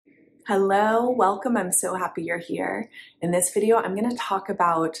Hello, welcome. I'm so happy you're here. In this video, I'm going to talk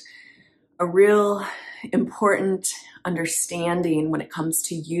about a real important understanding when it comes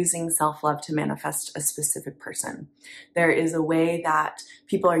to using self-love to manifest a specific person. There is a way that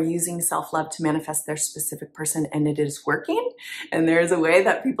people are using self-love to manifest their specific person and it is working. And there is a way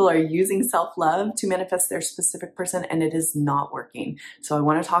that people are using self-love to manifest their specific person and it is not working. So I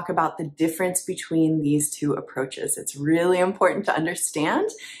want to talk about the difference between these two approaches. It's really important to understand.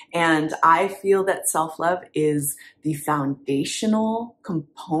 And I feel that self-love is the foundational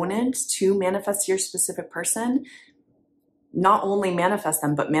component to manifest your specific person. Not only manifest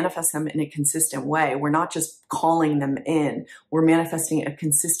them, but manifest them in a consistent way. We're not just calling them in. We're manifesting a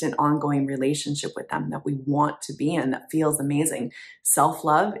consistent ongoing relationship with them that we want to be in, that feels amazing.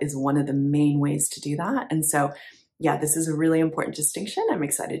 Self-love is one of the main ways to do that. And so, yeah, this is a really important distinction. I'm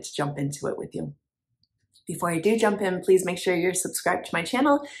excited to jump into it with you. Before I do jump in, please make sure you're subscribed to my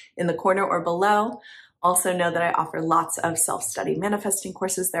channel in the corner or below. Also know that I offer lots of self-study manifesting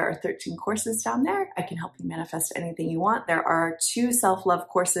courses. There are 13 courses down there. I can help you manifest anything you want. There are 2 self-love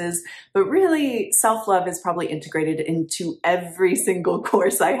courses, but really self-love is probably integrated into every single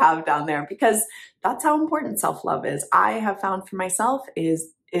course I have down there because that's how important self-love is. I have found for myself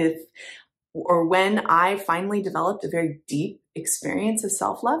is when I finally developed a very deep experience of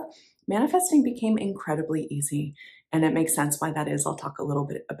self-love, manifesting became incredibly easy. And it makes sense why that is. I'll talk a little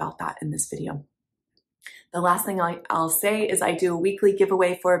bit about that in this video. The last thing I'll say is I do a weekly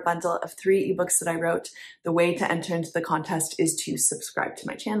giveaway for a bundle of 3 ebooks that I wrote. The way to enter into the contest is to subscribe to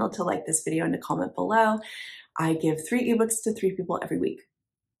my channel, to like this video, and to comment below. I give 3 ebooks to 3 people every week.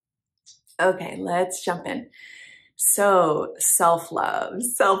 Okay, let's jump in. So self-love.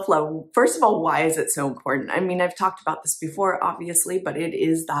 First of all, why is it so important? I mean, I've talked about this before, obviously, but it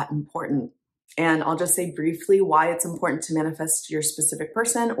is that important. And I'll just say briefly why it's important to manifest your specific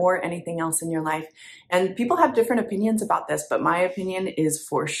person or anything else in your life. And people have different opinions about this, but my opinion is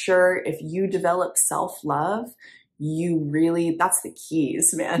for sure, if you develop self-love, that's the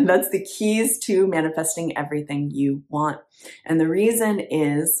keys, man. That's the keys to manifesting everything you want. And the reason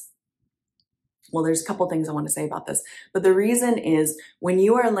is, well, there's a couple things I want to say about this, but the reason is when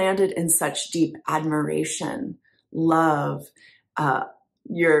you are landed in such deep admiration, love,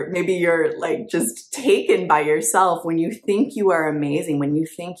 maybe you're like just taken by yourself when you think you are amazing, when you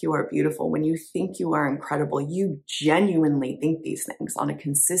think you are beautiful, when you think you are incredible, you genuinely think these things on a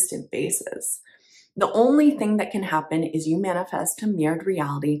consistent basis. The only thing that can happen is you manifest a mirrored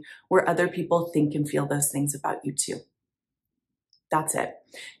reality where other people think and feel those things about you too. That's it.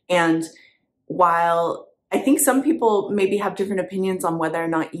 And while I think some people maybe have different opinions on whether or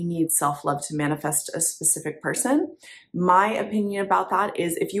not you need self-love to manifest a specific person. My opinion about that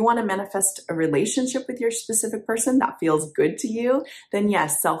is if you want to manifest a relationship with your specific person that feels good to you, then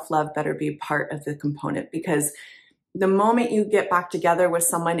yes, self-love better be part of the component, because the moment you get back together with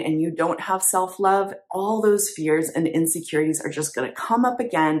someone and you don't have self-love, all those fears and insecurities are just going to come up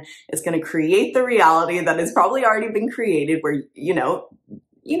again. It's going to create the reality that has probably already been created where,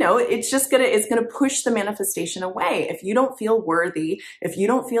 it's going to push the manifestation away. If you don't feel worthy, if you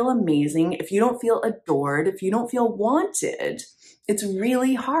don't feel amazing, if you don't feel adored, if you don't feel wanted, it's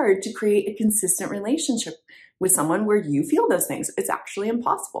really hard to create a consistent relationship with someone where you feel those things. It's actually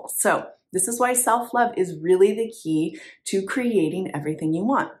impossible. So this is why self-love is really the key to creating everything you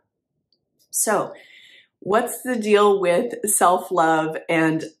want. So what's the deal with self-love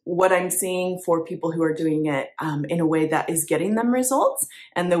and what I'm seeing for people who are doing it in a way that is getting them results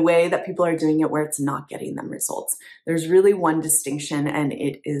and the way that people are doing it where it's not getting them results? There's really one distinction, and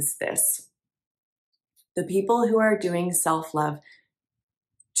it is this. The people who are doing self-love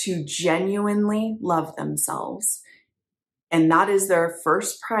to genuinely love themselves, and that is their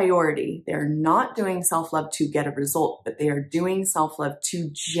first priority. They're not doing self-love to get a result, but they are doing self-love to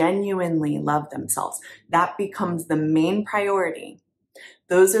genuinely love themselves. That becomes the main priority.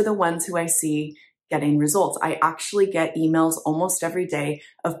 Those are the ones who I see getting results. I actually get emails almost every day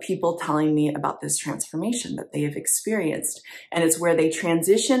of people telling me about this transformation that they have experienced. And it's where they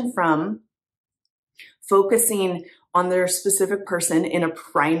transition from focusing on their specific person in a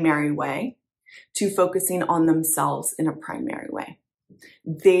primary way to focusing on themselves in a primary way.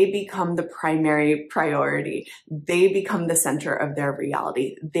 They become the primary priority. They become the center of their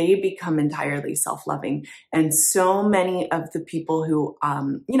reality. They become entirely self-loving. And so many of the people who,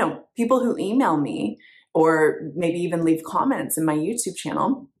 people who email me or maybe even leave comments in my YouTube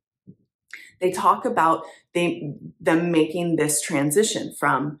channel, they talk about them making this transition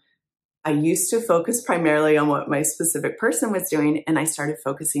from I used to focus primarily on what my specific person was doing, and I started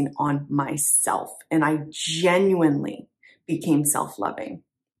focusing on myself, and I genuinely became self-loving.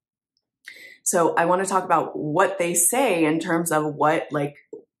 So I want to talk about what they say in terms of what like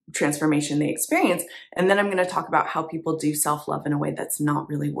transformation they experience. And then I'm going to talk about how people do self-love in a way that's not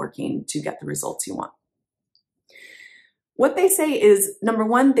really working to get the results you want. What they say is, number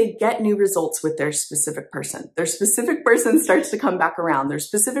one, they get new results with their specific person. Their specific person starts to come back around. Their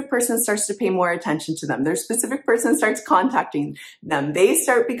specific person starts to pay more attention to them. Their specific person starts contacting them. They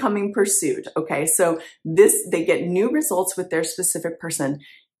start becoming pursued. Okay. So they get new results with their specific person.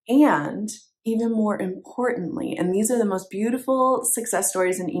 And even more importantly, and these are the most beautiful success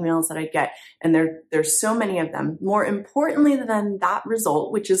stories and emails that I get, and there's so many of them. More importantly than that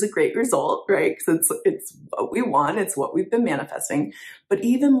result, which is a great result, right? Because it's what we want, it's what we've been manifesting. But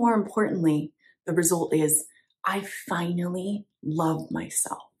even more importantly, the result is, I finally love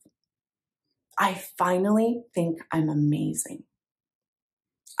myself. I finally think I'm amazing.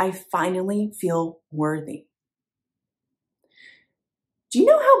 I finally feel worthy. Do you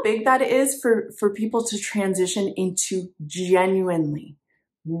know how big that is for people to transition into genuinely,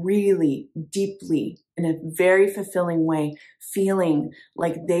 really deeply, in a very fulfilling way, feeling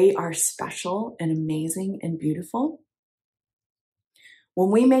like they are special and amazing and beautiful?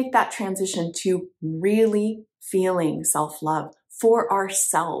 When we make that transition to really feeling self-love for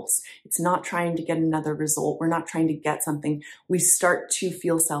ourselves, it's not trying to get another result. We're not trying to get something. We start to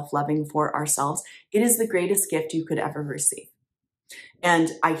feel self-loving for ourselves. It is the greatest gift you could ever receive.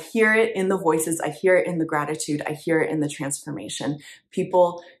 And I hear it in the voices. I hear it in the gratitude. I hear it in the transformation.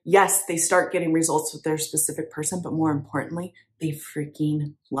 People, yes, they start getting results with their specific person, but more importantly, they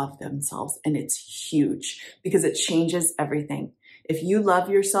freaking love themselves. And it's huge because it changes everything. If you love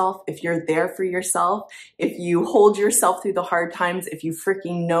yourself, if you're there for yourself, if you hold yourself through the hard times, if you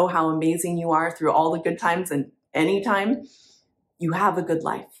freaking know how amazing you are through all the good times and any time, you have a good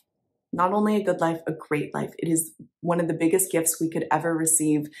life. Not only a good life, a great life. It is one of the biggest gifts we could ever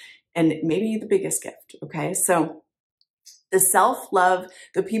receive, and maybe the biggest gift, okay? So the self-love,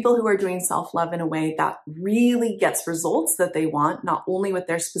 the people who are doing self-love in a way that really gets results that they want, not only with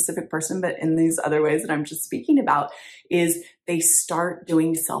their specific person, but in these other ways that I'm just speaking about, is they start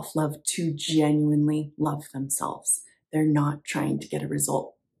doing self-love to genuinely love themselves. They're not trying to get a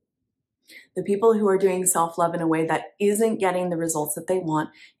result. The people who are doing self-love in a way that isn't getting the results that they want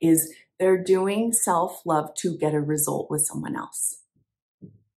is they're doing self-love to get a result with someone else.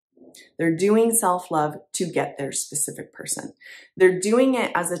 They're doing self-love to get their specific person. They're doing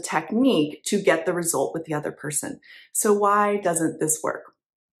it as a technique to get the result with the other person. So why doesn't this work?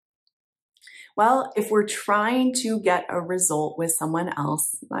 Well, if we're trying to get a result with someone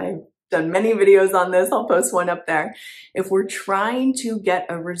else, I've done many videos on this. I'll post one up there. If we're trying to get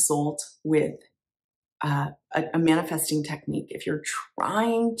a result with a manifesting technique, if you're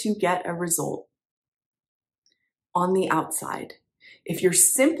trying to get a result on the outside, if you're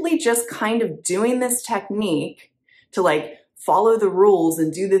simply just kind of doing this technique to like follow the rules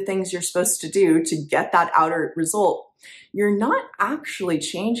and do the things you're supposed to do to get that outer result, you're not actually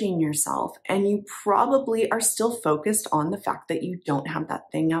changing yourself, and you probably are still focused on the fact that you don't have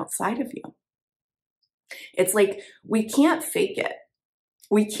that thing outside of you. It's like we can't fake it.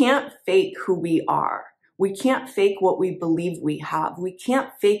 We can't fake who we are. We can't fake what we believe we have. We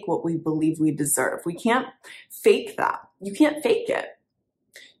can't fake what we believe we deserve. We can't fake that. You can't fake it.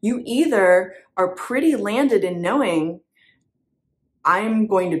 You either are pretty landed in knowing I'm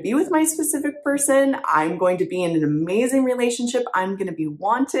going to be with my specific person. I'm going to be in an amazing relationship. I'm going to be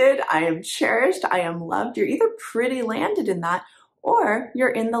wanted. I am cherished. I am loved. You're either pretty landed in that, or you're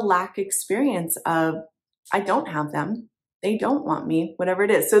in the lack experience of, I don't have them. They don't want me, whatever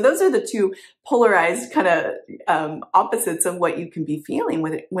it is. So those are the two polarized kind of opposites of what you can be feeling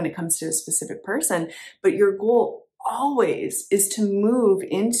when it comes to a specific person. But your goal always is to move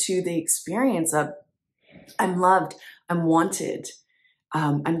into the experience of, I'm loved, I'm wanted,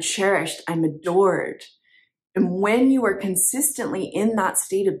 I'm cherished, I'm adored. And when you are consistently in that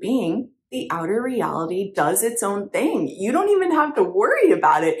state of being, the outer reality does its own thing. You don't even have to worry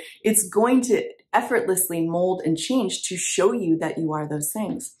about it. It's going to effortlessly mold and change to show you that you are those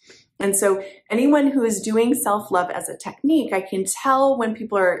things. And so anyone who is doing self-love as a technique, I can tell when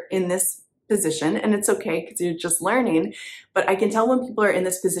people are in this position, and it's okay because you're just learning, but I can tell when people are in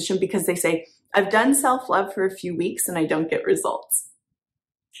this position because they say, I've done self-love for a few weeks and I don't get results.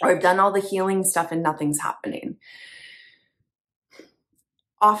 Or I've done all the healing stuff and nothing's happening.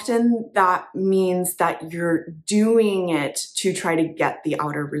 Often that means that you're doing it to try to get the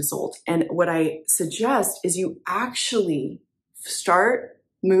outer result. And what I suggest is you actually start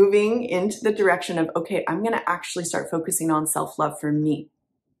moving into the direction of, okay, I'm going to actually start focusing on self-love for me.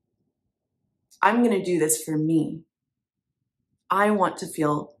 I'm going to do this for me. I want to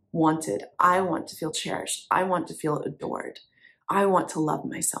feel wanted. I want to feel cherished. I want to feel adored. I want to love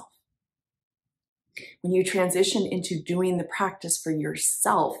myself. When you transition into doing the practice for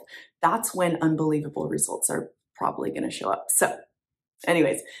yourself, that's when unbelievable results are probably going to show up. So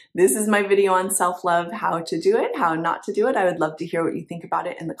anyways, this is my video on self-love, how to do it, how not to do it. I would love to hear what you think about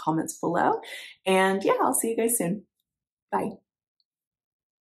it in the comments below. And yeah, I'll see you guys soon. Bye.